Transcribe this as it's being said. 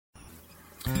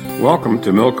Welcome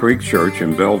to Mill Creek Church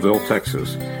in Belleville,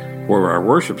 Texas, where our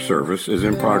worship service is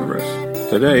in progress.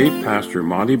 Today, Pastor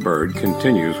Monty Bird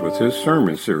continues with his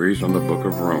sermon series on the book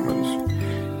of Romans.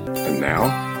 And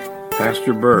now,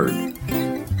 Pastor Bird.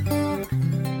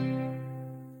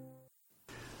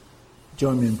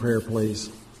 Join me in prayer, please.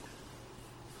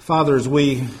 Father, as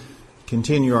we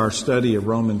continue our study of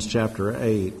Romans chapter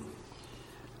 8,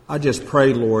 I just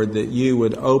pray, Lord, that you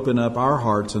would open up our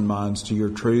hearts and minds to your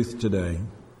truth today.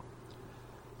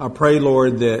 I pray,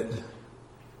 Lord, that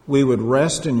we would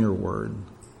rest in your word,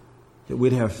 that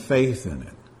we'd have faith in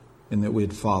it, and that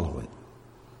we'd follow it.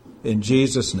 In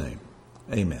Jesus' name,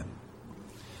 amen.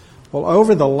 Well,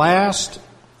 over the last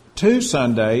 2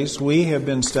 Sundays, we have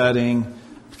been studying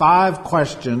 5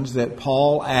 questions that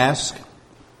Paul asked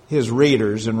his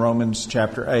readers in Romans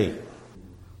chapter 8.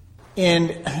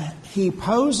 And he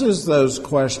poses those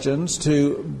questions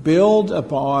to build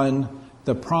upon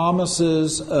the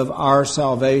promises of our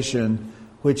salvation,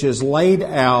 which is laid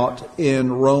out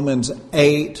in Romans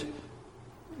 8,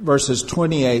 verses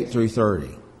 28 through 30.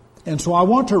 And so I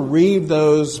want to read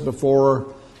those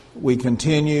before we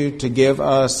continue to give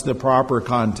us the proper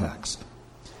context.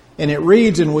 And it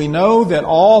reads, "And we know that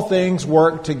all things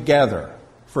work together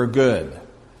for good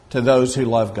to those who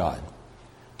love God,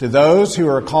 to those who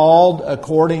are called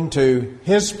according to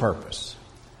his purpose.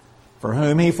 For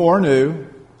whom he foreknew,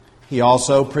 he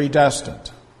also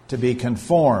predestined to be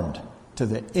conformed to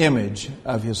the image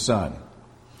of his Son,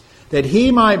 that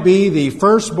he might be the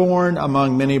firstborn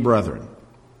among many brethren.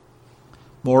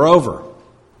 Moreover,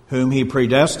 whom he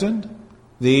predestined,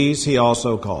 these he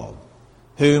also called.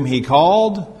 Whom he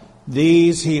called,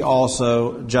 these he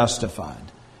also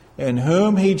justified. And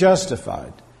whom he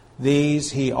justified,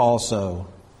 these he also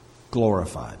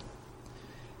glorified."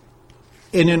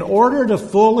 And in order to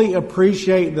fully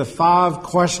appreciate the 5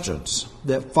 questions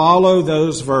that follow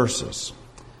those verses,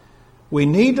 we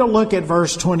need to look at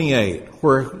verse 28,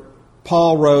 where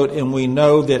Paul wrote, "And we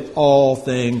know that all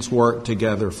things work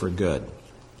together for good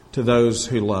to those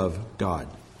who love God."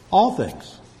 All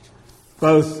things,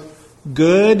 both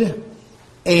good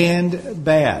and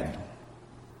bad.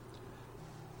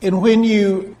 And when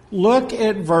you look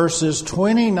at verses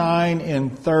 29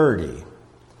 and 30,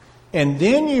 and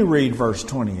then you read verse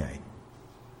 28,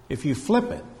 if you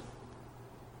flip it,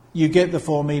 you get the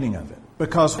full meaning of it.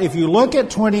 Because if you look at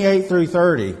 28 through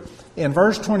 30, in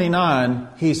verse 29,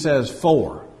 he says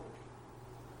 "for."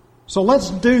 So let's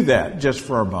do that just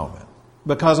for a moment,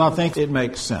 because I think it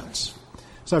makes sense.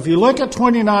 So if you look at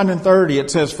 29 and 30, it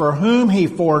says, "For whom he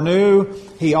foreknew,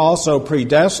 he also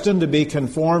predestined to be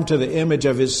conformed to the image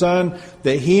of his Son,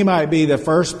 that he might be the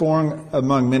firstborn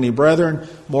among many brethren.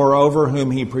 Moreover,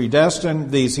 whom he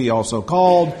predestined, these he also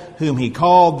called. Whom he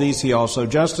called, these he also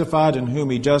justified. And whom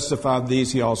he justified,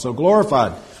 these he also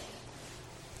glorified."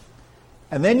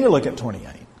 And then you look at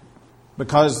 28,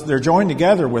 because they're joined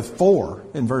together with "for"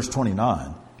 in verse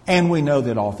 29. And we know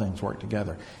that all things work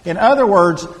together. In other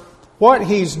words, what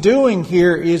he's doing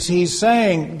here is he's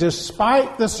saying,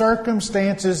 despite the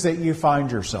circumstances that you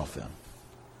find yourself in,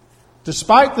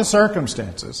 despite the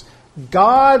circumstances,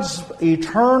 God's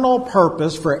eternal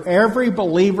purpose for every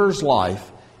believer's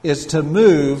life is to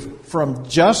move from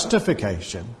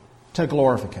justification to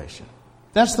glorification.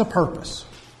 That's the purpose.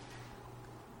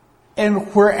 And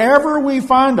wherever we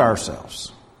find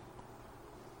ourselves,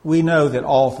 we know that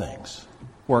all things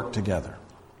work together.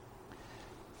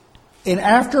 And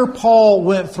after Paul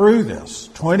went through this,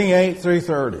 28 through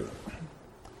 30,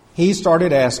 he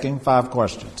started asking 5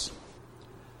 questions.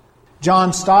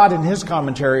 John Stott, in his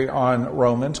commentary on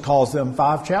Romans, calls them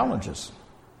 5 challenges.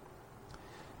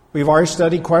 We've already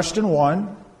studied question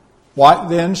 1. What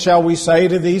then shall we say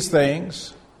to these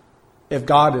things? If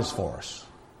God is for us,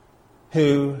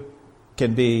 who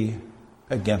can be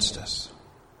against us?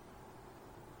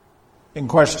 In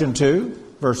question 2,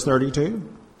 verse 32,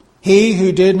 "He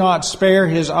who did not spare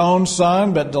his own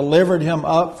Son, but delivered him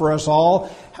up for us all,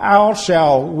 how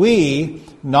shall we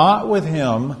not with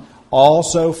him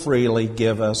also freely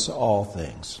give us all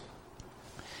things?"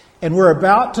 And we're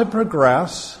about to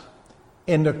progress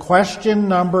into question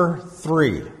number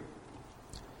 3.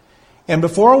 And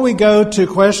before we go to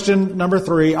question number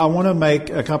 3, I want to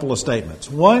make a couple of statements.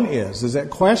 One is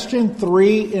that question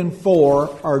 3 and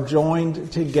 4 are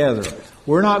joined together.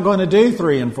 We're not going to do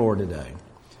 3 and 4 today.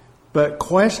 But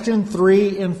question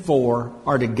 3 and 4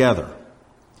 are together.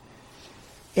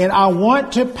 And I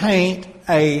want to paint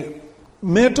a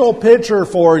mental picture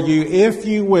for you, if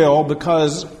you will,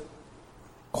 because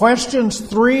questions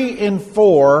 3 and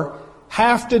 4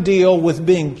 have to deal with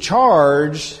being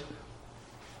charged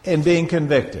and being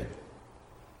convicted.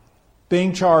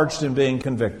 being charged and being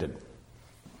convicted.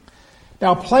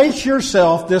 Now place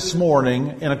yourself this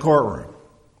morning in a courtroom.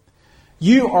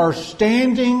 You are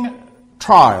standing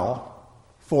trial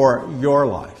for your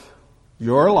life,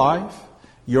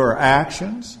 your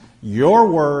actions, your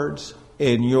words,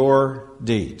 and your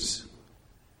deeds.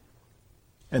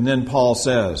 And then Paul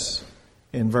says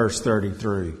in verse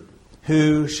 33,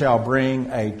 who shall bring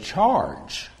a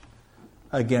charge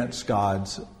against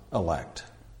God's elect?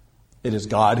 It is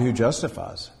God who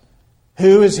justifies.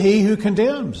 Who is he who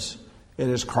condemns? It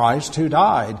is Christ who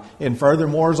died, and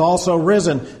furthermore is also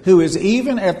risen, who is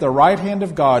even at the right hand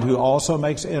of God, who also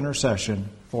makes intercession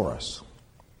for us.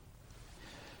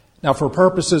 Now, for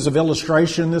purposes of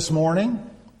illustration this morning,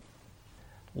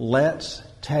 let's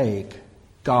take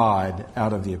God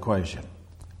out of the equation.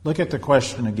 Look at the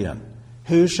question again.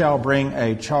 Who shall bring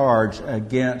a charge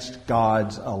against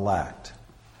God's elect?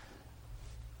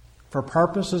 For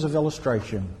purposes of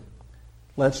illustration,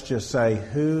 let's just say,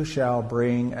 who shall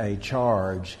bring a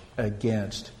charge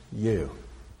against you?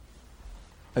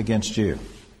 Against you.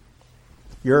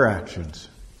 Your actions,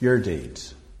 your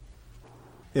deeds.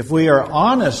 If we are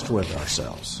honest with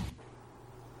ourselves,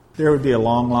 there would be a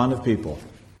long line of people,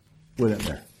 wouldn't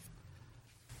there?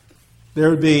 There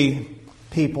would be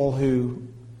people who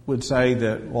would say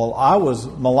that, well, I was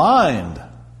maligned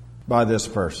by this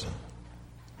person.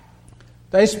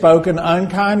 They spoke an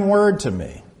unkind word to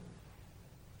me.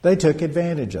 They took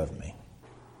advantage of me.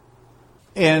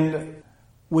 And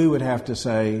we would have to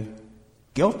say,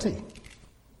 guilty,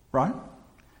 right?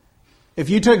 If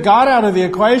you took God out of the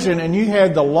equation and you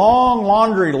had the long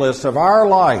laundry list of our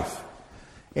life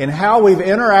and how we've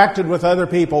interacted with other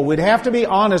people, we'd have to be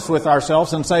honest with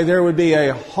ourselves and say there would be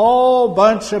a whole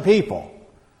bunch of people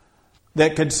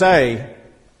that could say,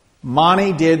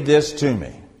 Monty did this to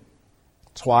me.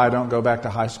 That's why I don't go back to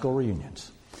high school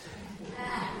reunions.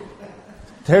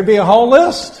 There'd be a whole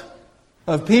list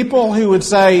of people who would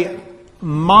say,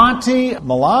 Monty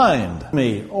maligned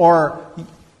me, or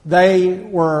they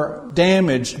were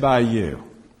damaged by you.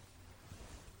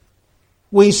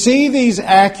 We see these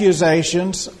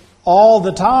accusations all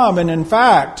the time, and in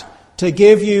fact, to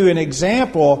give you an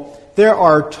example, there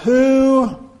are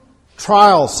 2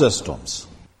 trial systems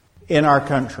in our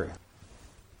country.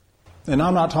 And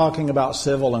I'm not talking about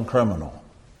civil and criminal.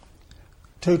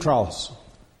 2 trials.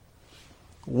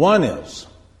 One is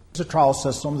a trial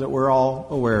system that we're all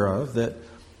aware of, that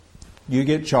you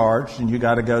get charged and you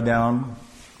got to go down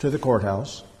to the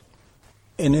courthouse.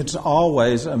 And it's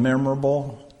always a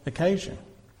memorable occasion.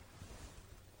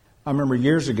 I remember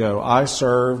years ago, I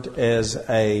served as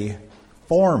a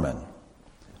foreman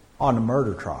on a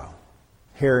murder trial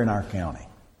here in our county.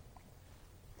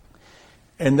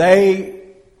 And they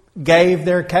gave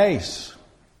their case,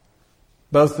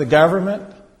 both the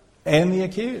government and the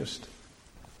accused.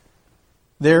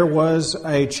 There was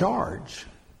a charge.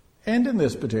 And in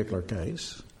this particular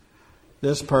case,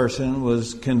 this person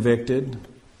was convicted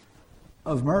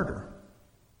of murder.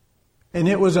 And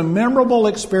it was a memorable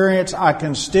experience. I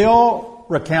can still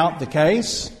recount the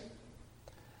case.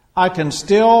 I can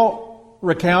still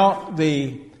recount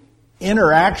the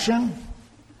interaction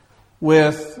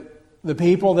with the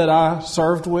people that I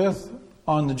served with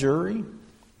on the jury.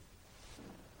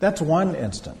 That's one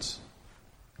instance,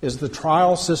 is the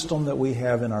trial system that we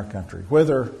have in our country,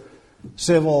 whether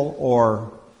civil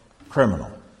or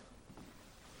criminal.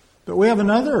 But we have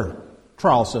another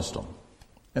trial system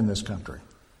in this country.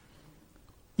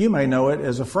 You may know it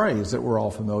as a phrase that we're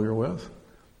all familiar with,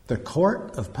 the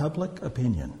court of public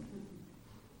opinion,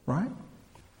 right?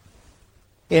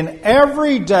 And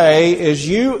every day as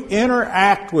you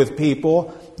interact with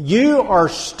people, you are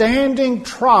standing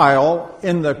trial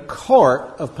in the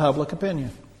court of public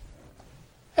opinion.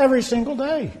 Every single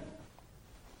day.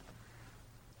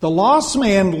 The lost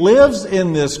man lives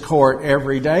in this court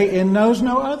every day and knows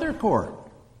no other court.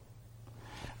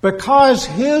 Because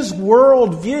his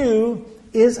worldview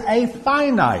is a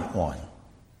finite one.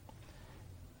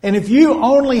 And if you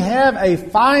only have a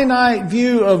finite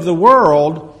view of the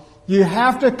world, you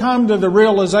have to come to the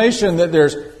realization that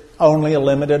there's only a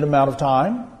limited amount of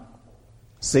time.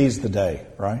 Seize the day,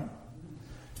 right?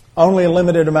 Only a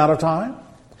limited amount of time.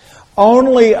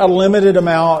 Only a limited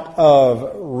amount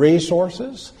of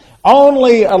resources.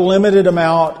 Only a limited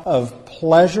amount of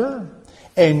pleasure.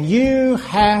 And you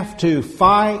have to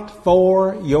fight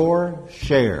for your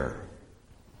share.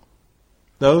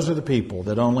 Those are the people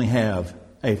that only have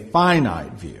a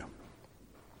finite view.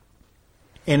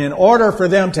 And in order for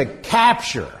them to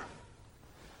capture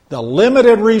the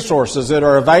limited resources that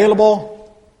are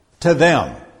available to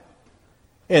them,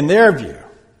 in their view,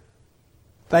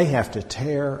 they have to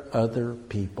tear other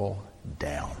people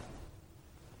down.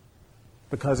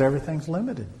 Because everything's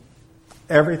limited.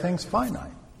 Everything's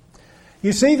finite.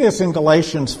 You see this in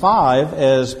Galatians 5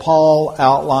 as Paul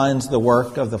outlines the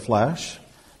work of the flesh.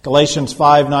 Galatians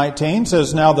 5:19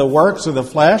 says, "Now the works of the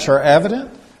flesh are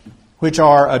evident, which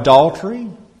are adultery,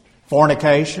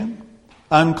 fornication,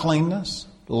 uncleanness,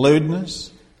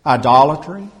 lewdness,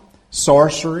 idolatry,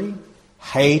 sorcery,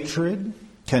 hatred,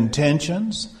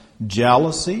 contentions,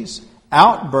 jealousies,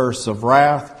 outbursts of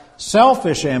wrath,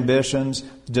 selfish ambitions,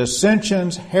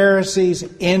 dissensions, heresies,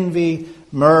 envy,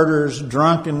 murders,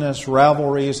 drunkenness,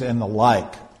 revelries, and the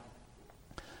like.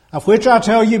 Of which I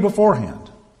tell you beforehand,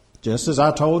 just as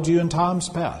I told you in times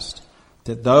past,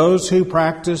 that those who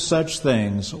practice such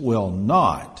things will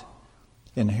not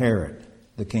inherit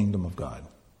the kingdom of God."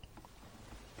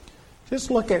 Just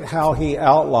look at how he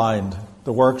outlined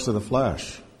the works of the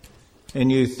flesh. And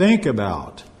you think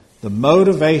about the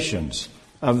motivations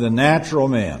of the natural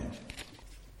man.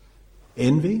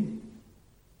 Envy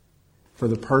for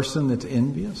the person that's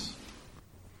envious.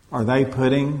 Are they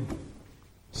putting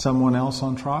someone else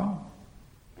on trial?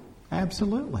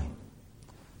 Absolutely.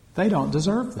 They don't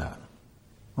deserve that,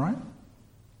 right?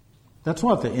 That's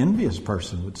what the envious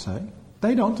person would say.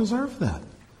 They don't deserve that.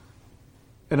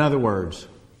 In other words,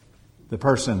 the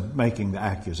person making the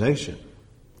accusation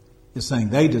is saying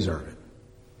they deserve it.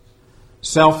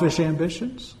 Selfish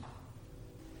ambitions.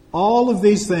 All of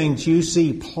these things you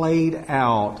see played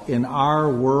out in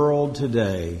our world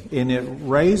today, and it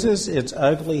raises its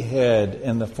ugly head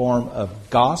in the form of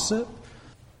gossip,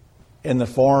 in the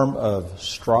form of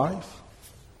strife.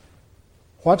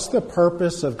 What's the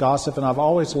purpose of gossip? And I've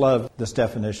always loved this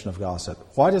definition of gossip.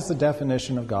 What is the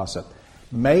definition of gossip?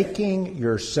 Making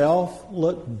yourself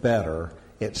look better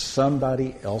at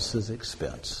somebody else's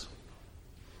expense.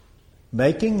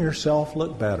 Making yourself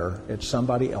look better at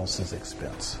somebody else's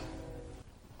expense.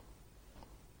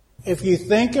 If you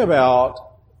think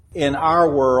about in our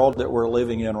world that we're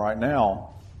living in right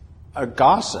now, a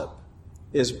gossip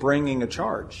is bringing a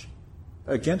charge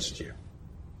against you,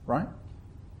 right?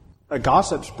 A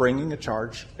gossip's bringing a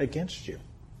charge against you.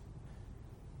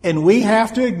 And we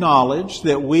have to acknowledge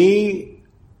that we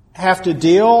have to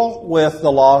deal with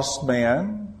the lost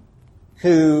man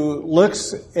who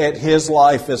looks at his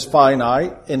life as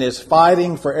finite and is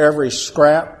fighting for every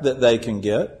scrap that they can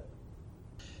get.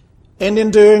 And in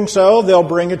doing so, they'll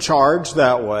bring a charge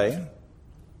that way.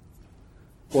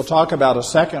 We'll talk about a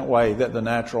second way that the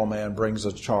natural man brings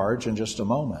a charge in just a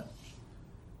moment.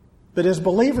 But as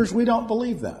believers, we don't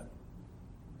believe that.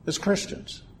 As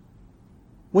Christians,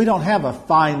 we don't have a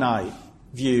finite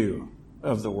view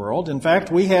of the world. In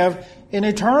fact, we have an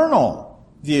eternal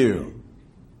view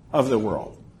of the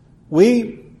world.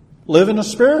 We live in a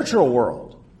spiritual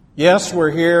world. Yes, we're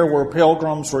here, we're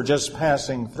pilgrims, we're just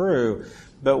passing through,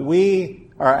 but we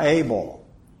are able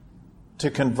to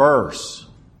converse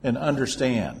and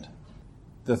understand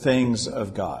the things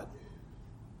of God.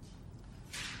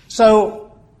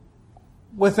 So,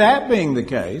 with that being the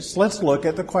case, let's look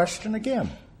at the question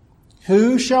again.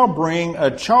 Who shall bring a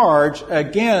charge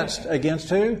against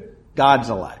who? God's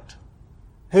elect.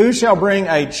 Who shall bring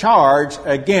a charge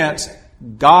against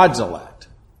God's elect?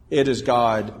 It is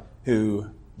God who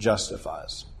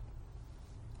justifies.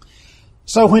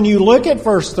 So when you look at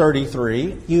verse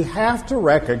 33, you have to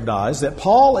recognize that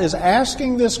Paul is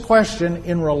asking this question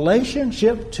in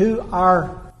relationship to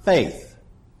our faith.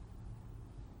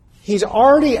 He's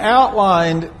already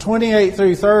outlined 28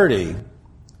 through 30,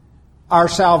 our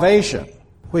salvation,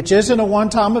 which isn't a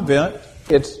one-time event.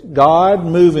 It's God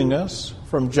moving us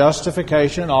from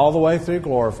justification all the way through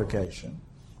glorification.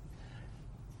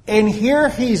 And here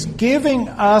he's giving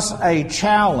us a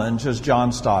challenge, as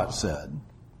John Stott said,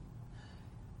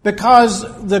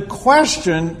 because the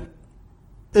question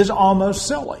is almost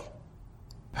silly.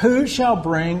 Who shall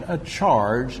bring a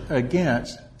charge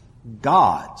against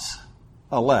God's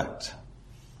elect?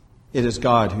 It is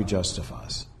God who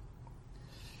justifies.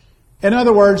 In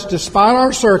other words, despite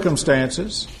our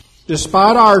circumstances,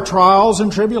 despite our trials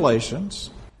and tribulations,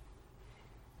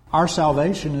 our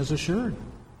salvation is assured.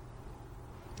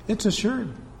 It's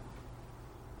assured.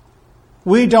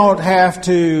 We don't have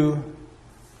to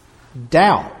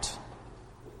doubt.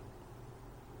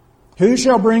 Who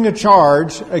shall bring a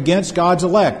charge against God's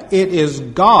elect? It is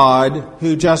God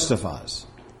who justifies.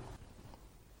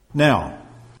 Now,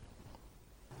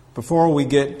 before we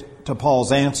get to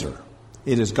Paul's answer,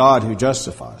 it is God who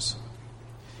justifies.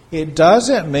 It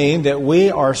doesn't mean that we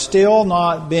are still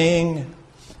not being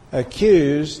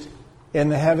accused in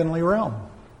the heavenly realm,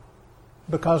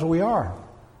 because we are.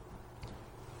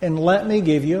 And let me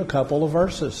give you a couple of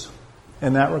verses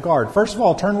in that regard. First of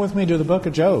all, turn with me to the book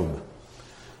of Job.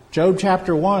 Job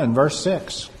chapter 1, verse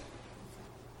 6.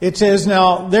 It says,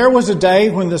 "Now there was a day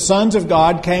when the sons of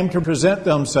God came to present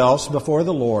themselves before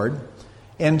the Lord,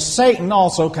 and Satan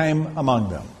also came among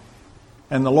them.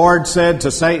 And the Lord said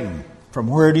to Satan, 'From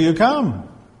where do you come?'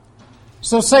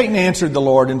 So Satan answered the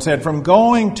Lord and said, 'From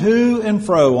going to and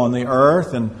fro on the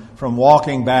earth and from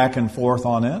walking back and forth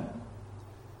on it.'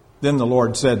 Then the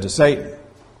Lord said to Satan,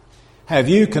 'Have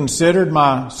you considered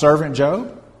my servant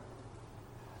Job?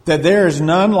 That there is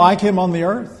none like him on the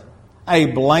earth, a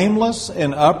blameless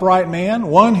and upright man,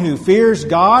 one who fears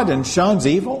God and shuns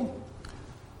evil?'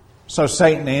 So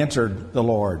Satan answered the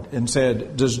Lord and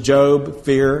said, 'Does Job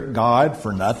fear God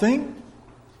for nothing?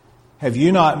 Have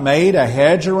you not made a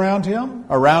hedge around him,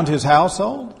 around his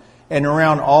household, and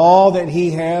around all that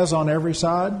he has on every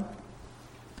side?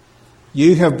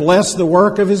 You have blessed the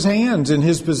work of his hands and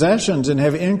his possessions and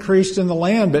have increased in the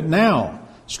land. But now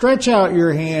stretch out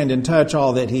your hand and touch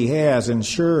all that he has, and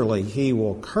surely he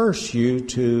will curse you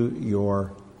to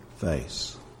your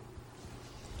face.'"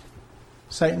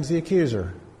 Satan's the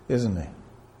accuser, isn't he?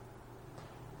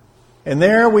 And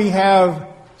there we have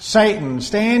Satan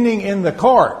standing in the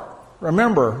court.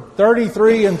 Remember,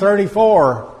 33 and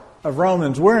 34 of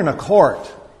Romans, we're in a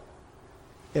court.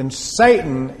 And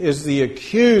Satan is the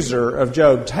accuser of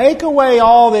Job. Take away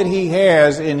all that he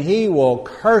has and he will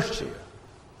curse you.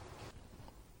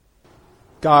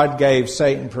 God gave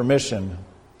Satan permission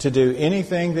to do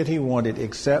anything that he wanted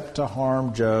except to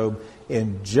harm Job.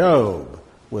 And Job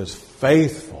was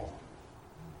faithful.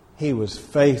 He was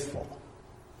faithful.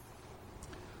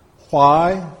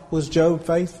 Why was Job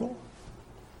faithful?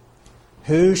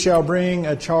 Who shall bring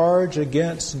a charge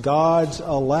against God's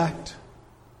elect?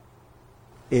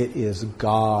 It is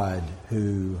God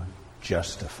who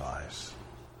justifies.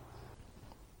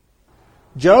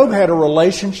 Job had a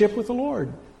relationship with the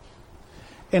Lord.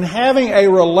 And having a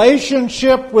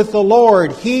relationship with the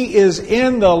Lord, he is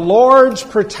in the Lord's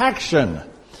protection.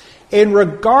 And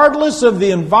regardless of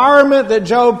the environment that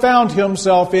Job found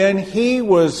himself in, he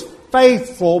was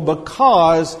faithful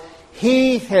because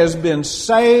he has been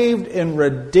saved and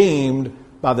redeemed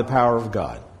by the power of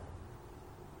God.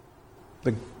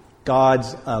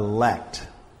 God's elect.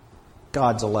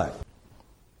 God's elect.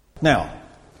 Now,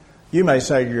 you may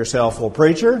say to yourself, "Well,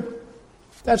 preacher,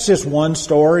 that's just one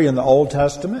story in the Old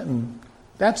Testament, and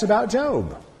that's about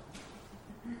Job.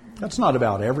 That's not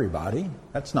about everybody.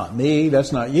 That's not me.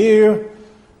 That's not you."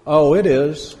 Oh, it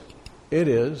is. It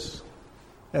is.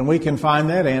 And we can find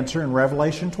that answer in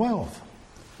Revelation 12.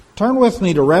 Turn with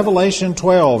me to Revelation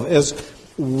 12 as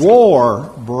war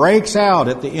breaks out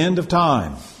at the end of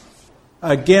time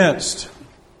against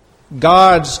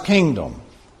God's kingdom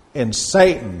and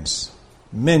Satan's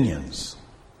minions.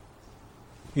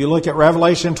 You look at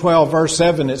Revelation 12, verse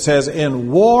 7, it says,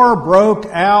 "And war broke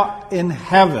out in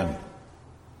heaven."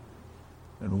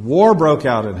 And war broke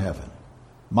out in heaven.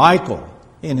 Michael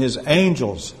and his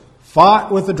angels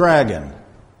fought with the dragon,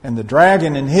 and the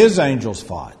dragon and his angels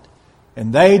fought.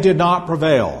 And they did not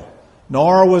prevail,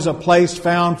 nor was a place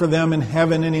found for them in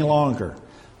heaven any longer.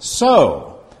 So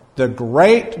the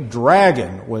great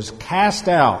dragon was cast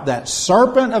out, that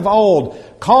serpent of old,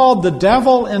 called the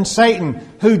devil and Satan,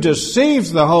 who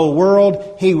deceives the whole world.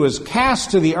 He was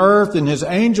cast to the earth, and his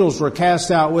angels were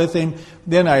cast out with him.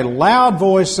 Then a loud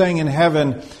voice sang in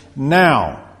heaven,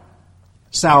 "Now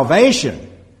salvation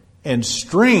and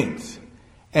strength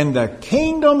and the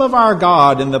kingdom of our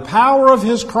God and the power of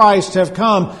his Christ have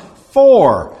come,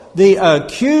 for the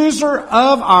accuser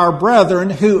of our brethren,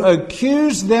 who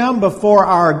accused them before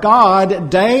our God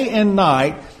day and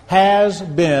night, has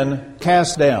been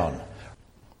cast down."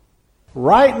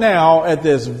 Right now, at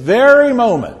this very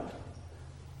moment,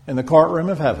 in the courtroom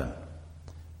of heaven,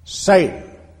 Satan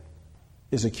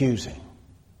is accusing.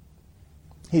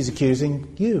 He's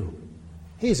accusing you.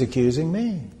 He's accusing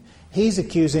me. He's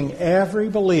accusing every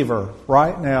believer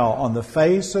right now on the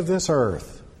face of this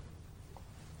earth.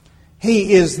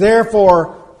 He is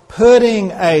therefore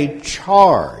putting a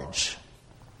charge.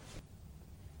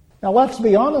 Now let's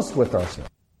be honest with ourselves.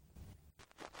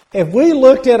 If we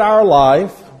looked at our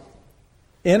life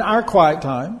in our quiet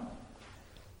time,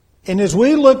 and as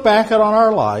we look back on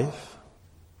our life,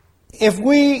 if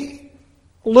we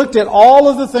looked at all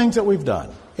of the things that we've done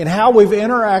and how we've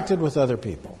interacted with other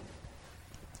people,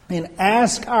 and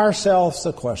ask ourselves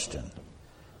the question,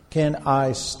 can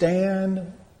I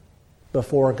stand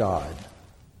before God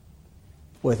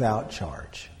without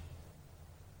charge?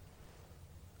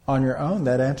 On your own,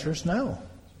 that answer is no.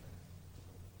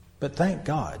 But thank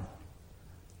God,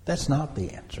 that's not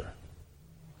the answer.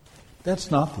 That's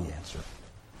not the answer.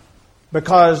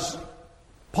 Because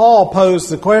Paul posed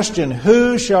the question,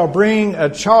 who shall bring a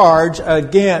charge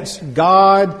against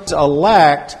God's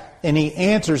elect? And he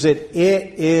answers it,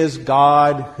 it is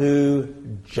God who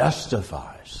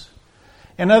justifies.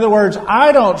 In other words,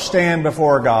 I don't stand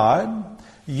before God.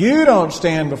 You don't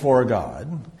stand before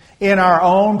God in our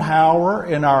own power,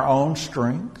 in our own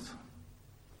strength.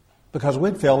 Because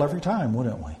we'd fail every time,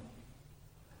 wouldn't we?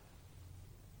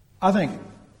 I think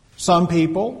some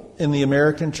people in the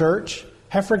American church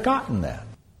have forgotten that.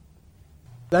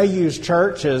 They use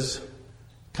church as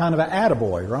kind of an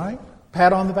attaboy, right?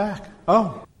 Pat on the back.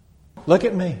 Oh, look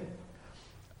at me.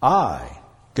 I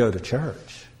go to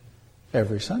church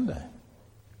every Sunday.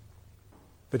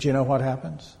 But you know what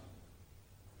happens?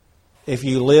 If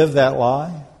you live that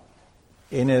lie,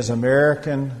 in as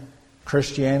American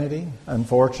Christianity,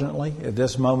 unfortunately, at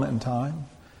this moment in time,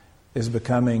 is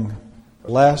becoming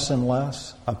less and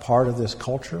less a part of this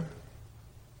culture.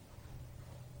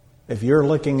 If you're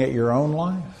looking at your own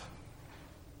life,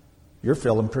 you're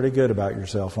feeling pretty good about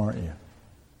yourself, aren't you?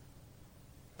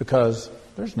 Because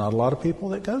there's not a lot of people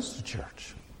that goes to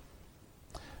church.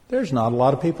 There's not a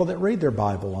lot of people that read their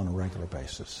Bible on a regular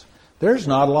basis. There's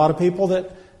not a lot of people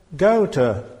that go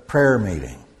to prayer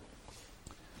meeting.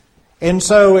 And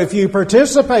so if you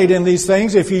participate in these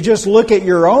things, if you just look at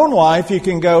your own life, you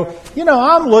can go,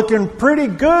 I'm looking pretty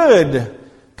good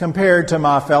compared to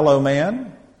my fellow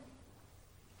man.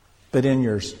 But in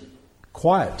your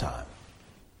quiet time,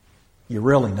 you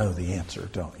really know the answer,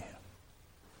 don't you?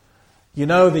 You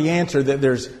know the answer that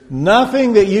there's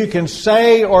nothing that you can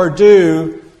say or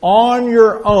do on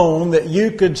your own that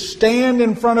you could stand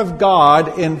in front of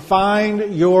God and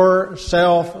find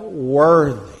yourself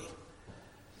worthy.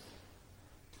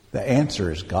 The answer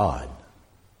is God.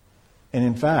 And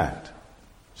in fact,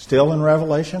 still in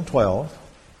Revelation 12,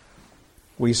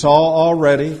 we saw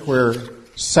already where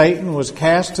Satan was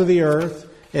cast to the earth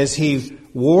as he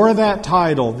wore that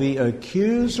title, the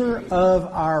accuser of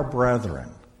our brethren.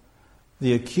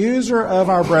 The accuser of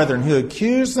our brethren, who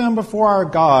accused them before our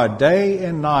God day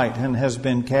and night and has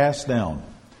been cast down.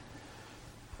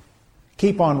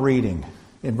 Keep on reading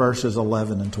in verses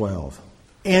 11 and 12.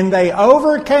 And they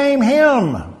overcame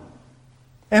him.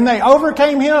 And they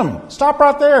overcame him. Stop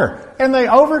right there. And they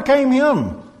overcame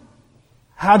him.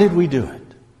 How did we do it?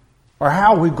 Or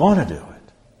how are we going to do it?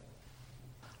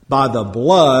 By the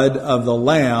blood of the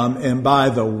Lamb and by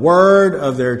the word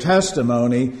of their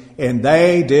testimony, and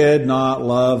they did not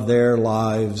love their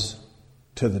lives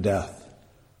to the death.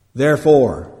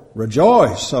 Therefore,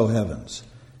 rejoice, O heavens,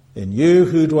 and you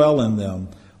who dwell in them.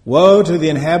 Woe to the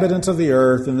inhabitants of the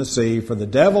earth and the sea, for the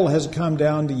devil has come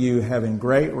down to you having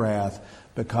great wrath,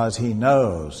 because he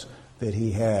knows that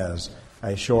he has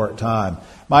a short time.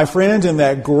 My friends, in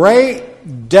that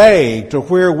great day to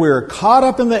where we're caught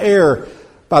up in the air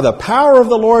by the power of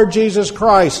the Lord Jesus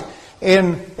Christ,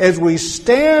 and as we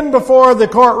stand before the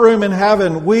courtroom in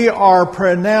heaven, we are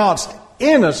pronounced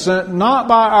innocent, not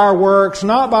by our works,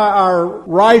 not by our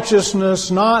righteousness,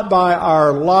 not by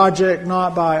our logic,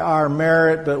 not by our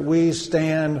merit, but we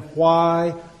stand,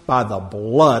 why? By the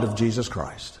blood of Jesus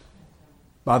Christ.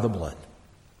 By the blood.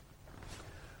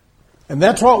 And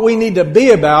that's what we need to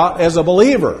be about as a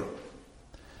believer.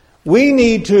 We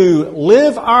need to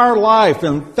live our life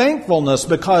in thankfulness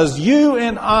because you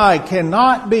and I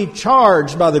cannot be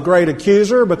charged by the great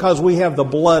accuser because we have the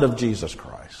blood of Jesus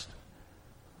Christ.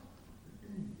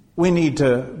 We need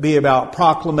to be about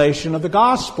proclamation of the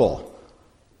gospel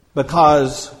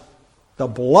because the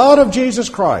blood of Jesus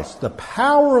Christ, the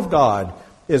power of God,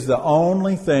 is the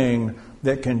only thing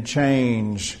that can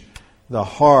change the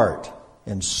heart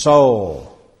and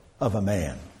soul of a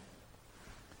man.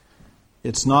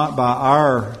 It's not by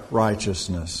our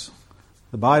righteousness.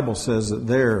 The Bible says that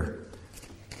they're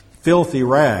filthy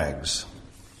rags.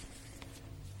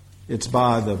 It's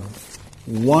by the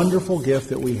wonderful gift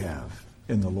that we have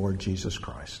in the Lord Jesus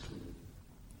Christ.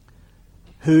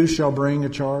 Who shall bring a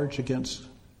charge against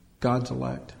God's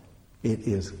elect? It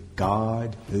is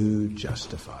God who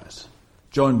justifies.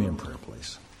 Join me in prayer,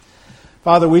 please.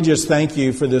 Father, we just thank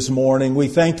you for this morning. We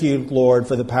thank you, Lord,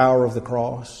 for the power of the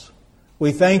cross.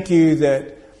 We thank you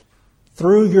that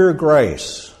through your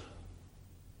grace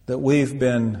that we've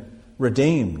been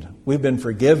redeemed, we've been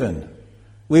forgiven,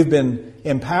 we've been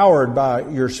empowered by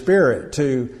your Spirit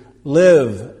to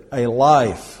live a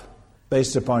life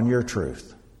based upon your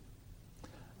truth.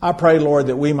 I pray, Lord,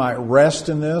 that we might rest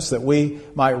in this, that we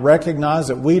might recognize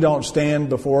that we don't stand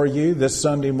before you this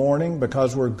Sunday morning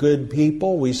because we're good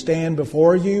people. We stand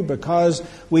before you because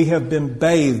we have been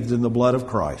bathed in the blood of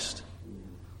Christ.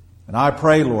 And I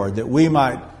pray, Lord, that we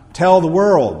might tell the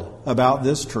world about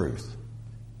this truth.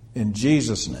 In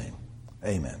Jesus' name,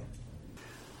 Amen.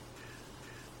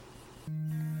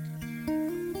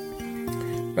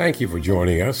 Thank you for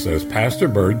joining us as Pastor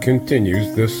Bird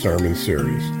continues this sermon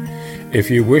series.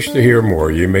 If you wish to hear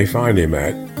more, you may find him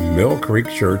at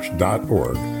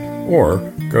millcreekchurch.org or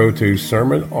go to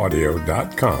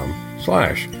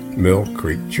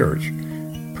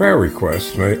sermonaudio.com/millcreekchurch. Prayer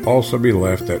requests may also be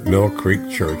left at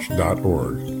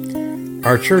millcreekchurch.org.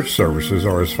 Our church services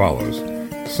are as follows.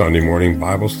 Sunday morning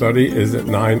Bible study is at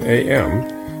 9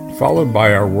 a.m., followed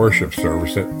by our worship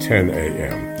service at 10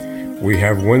 a.m. We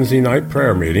have Wednesday night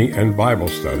prayer meeting and Bible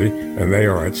study, and they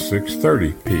are at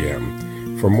 6:30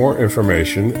 p.m. For more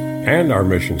information and our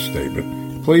mission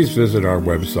statement, please visit our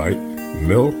website,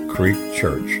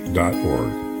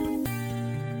 millcreekchurch.org.